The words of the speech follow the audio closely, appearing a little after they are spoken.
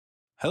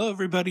Hello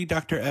everybody,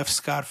 Dr. F.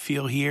 Scott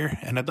Field here,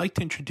 and I'd like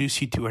to introduce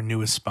you to our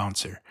newest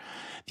sponsor.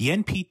 The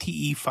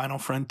NPTE Final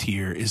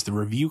Frontier is the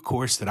review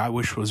course that I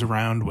wish was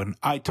around when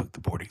I took the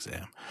board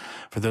exam.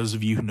 For those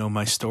of you who know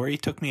my story,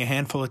 it took me a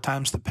handful of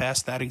times to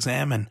pass that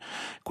exam, and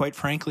quite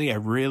frankly, I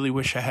really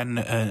wish I had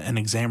an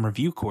exam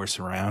review course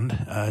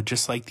around,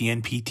 just like the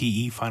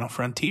NPTE Final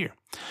Frontier.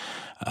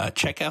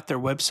 Check out their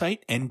website,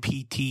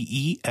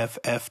 npteff.com,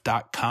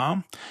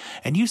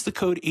 and use the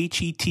code HET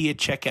at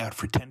checkout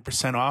for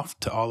 10% off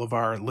to all of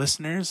our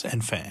listeners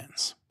and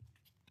fans.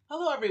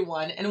 Hello,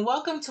 everyone, and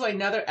welcome to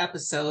another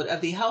episode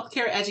of the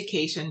Healthcare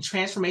Education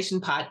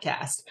Transformation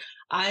Podcast.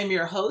 I am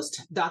your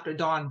host, Dr.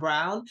 Dawn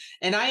Brown,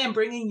 and I am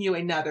bringing you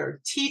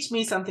another Teach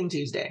Me Something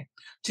Tuesday.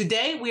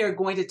 Today, we are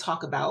going to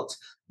talk about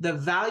the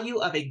value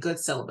of a good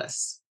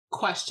syllabus.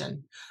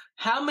 Question: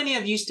 how many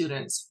of you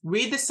students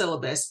read the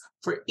syllabus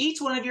for each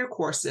one of your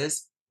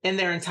courses in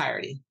their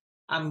entirety?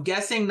 I'm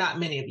guessing not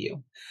many of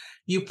you.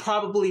 You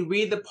probably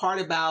read the part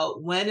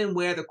about when and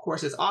where the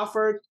course is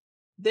offered.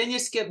 Then you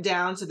skip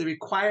down to the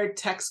required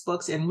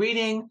textbooks and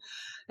reading.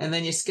 And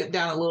then you skip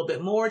down a little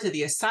bit more to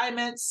the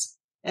assignments.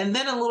 And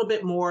then a little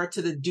bit more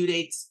to the due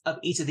dates of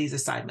each of these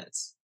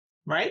assignments,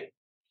 right?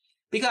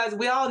 Because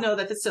we all know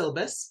that the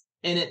syllabus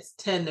in its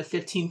 10 to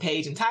 15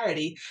 page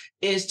entirety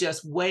is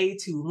just way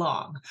too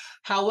long.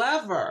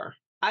 However,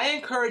 I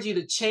encourage you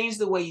to change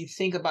the way you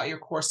think about your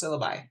course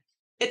syllabi.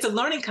 It's a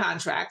learning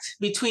contract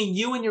between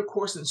you and your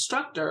course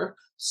instructor,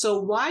 so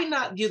why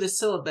not view the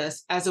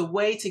syllabus as a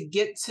way to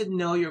get to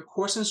know your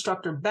course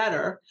instructor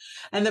better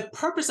and the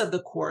purpose of the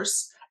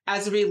course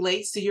as it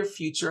relates to your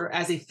future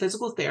as a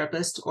physical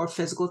therapist or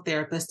physical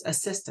therapist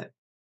assistant.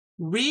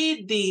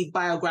 Read the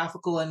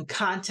biographical and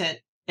content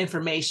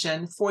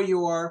information for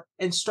your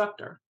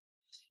instructor.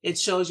 It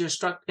shows your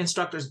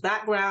instructor's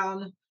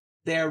background,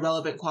 their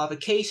relevant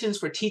qualifications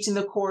for teaching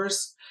the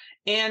course,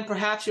 and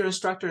perhaps your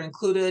instructor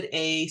included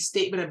a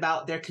statement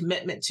about their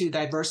commitment to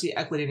diversity,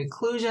 equity, and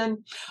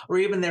inclusion, or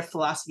even their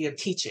philosophy of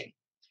teaching.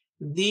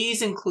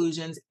 These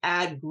inclusions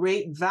add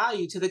great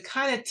value to the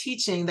kind of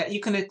teaching that you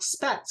can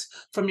expect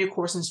from your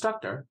course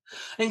instructor,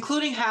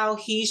 including how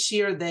he,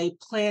 she, or they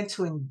plan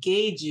to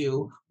engage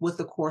you with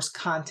the course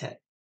content.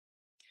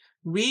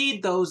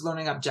 Read those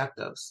learning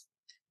objectives.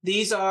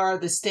 These are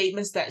the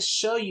statements that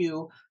show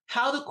you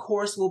how the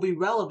course will be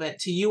relevant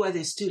to you as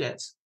a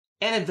student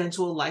and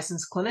eventual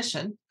licensed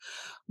clinician,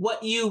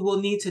 what you will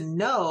need to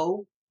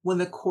know when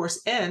the course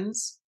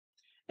ends,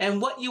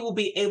 and what you will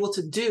be able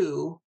to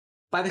do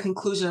by the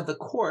conclusion of the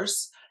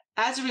course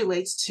as it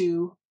relates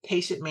to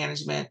patient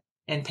management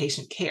and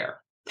patient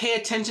care. Pay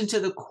attention to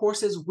the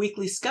course's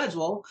weekly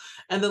schedule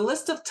and the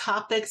list of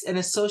topics and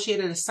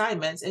associated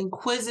assignments and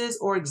quizzes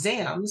or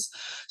exams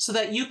so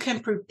that you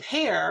can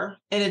prepare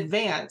in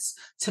advance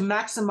to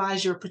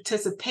maximize your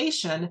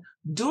participation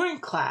during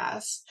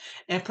class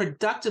and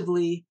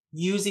productively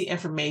use the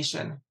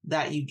information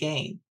that you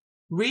gain.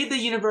 Read the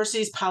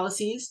university's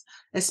policies,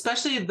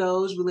 especially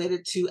those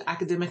related to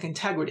academic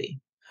integrity.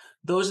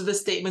 Those are the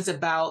statements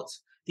about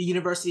the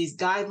university's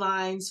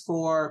guidelines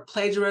for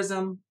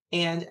plagiarism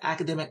and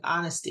academic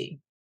honesty.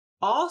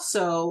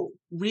 Also,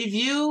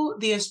 review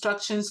the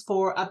instructions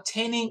for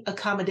obtaining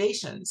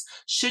accommodations,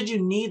 should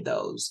you need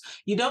those.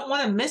 You don't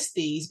want to miss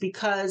these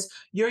because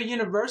your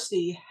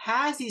university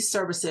has these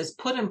services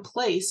put in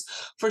place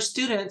for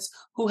students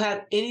who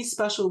have any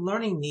special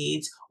learning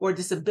needs or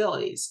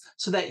disabilities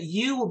so that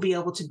you will be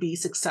able to be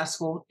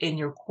successful in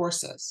your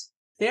courses.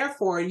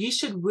 Therefore, you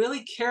should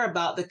really care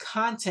about the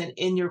content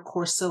in your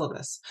course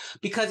syllabus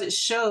because it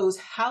shows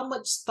how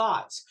much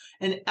thought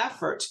and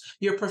effort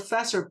your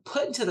professor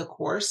put into the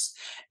course,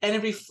 and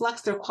it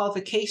reflects their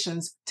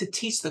qualifications to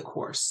teach the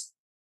course.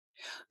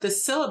 The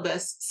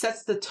syllabus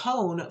sets the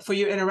tone for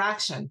your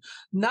interaction,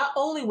 not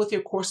only with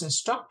your course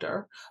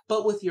instructor,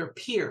 but with your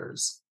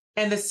peers.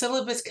 And the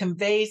syllabus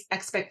conveys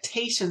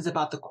expectations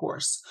about the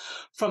course,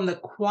 from the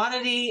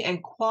quantity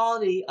and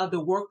quality of the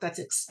work that's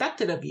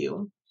expected of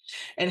you,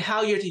 and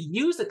how you're to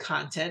use the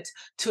content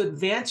to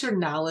advance your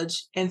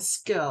knowledge and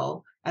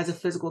skill as a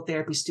physical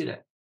therapy student.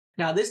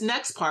 Now, this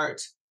next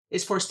part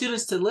is for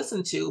students to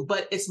listen to,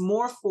 but it's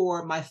more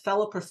for my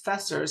fellow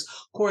professors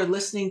who are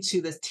listening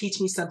to this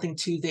Teach Me Something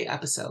Tuesday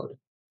episode.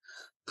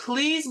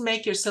 Please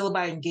make your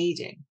syllabi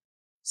engaging.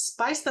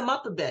 Spice them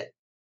up a bit.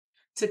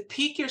 To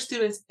pique your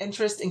students'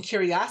 interest and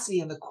curiosity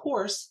in the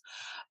course,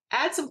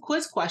 add some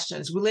quiz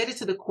questions related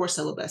to the course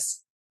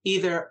syllabus,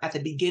 either at the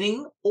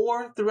beginning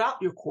or throughout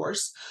your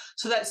course,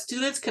 so that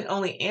students can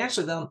only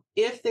answer them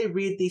if they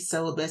read the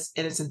syllabus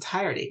in its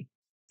entirety.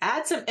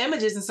 Add some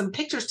images and some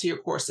pictures to your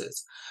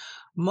courses.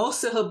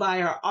 Most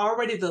syllabi are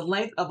already the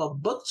length of a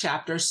book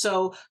chapter,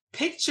 so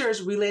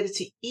pictures related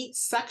to each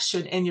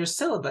section in your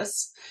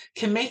syllabus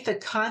can make the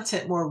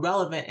content more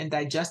relevant and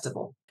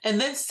digestible.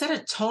 And then set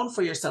a tone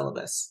for your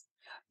syllabus.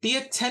 Be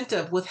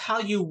attentive with how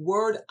you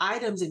word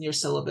items in your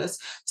syllabus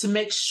to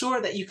make sure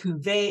that you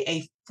convey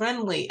a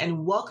friendly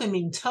and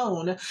welcoming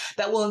tone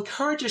that will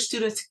encourage your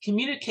students to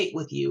communicate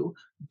with you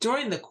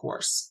during the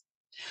course.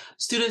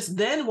 Students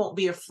then won't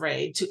be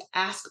afraid to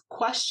ask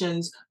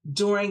questions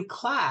during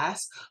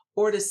class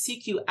or to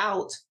seek you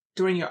out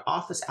during your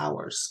office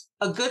hours.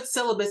 A good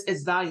syllabus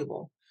is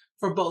valuable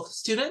for both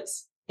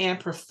students and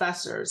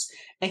professors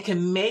and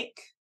can make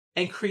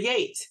and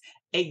create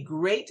a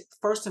great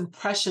first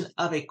impression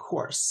of a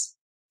course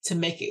to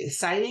make it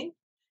exciting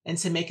and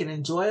to make it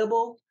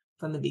enjoyable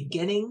from the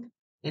beginning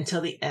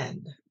until the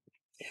end.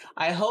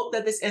 I hope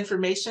that this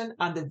information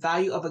on the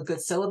value of a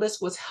good syllabus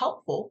was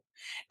helpful,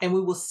 and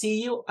we will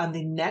see you on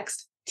the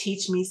next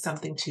Teach Me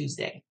Something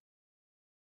Tuesday.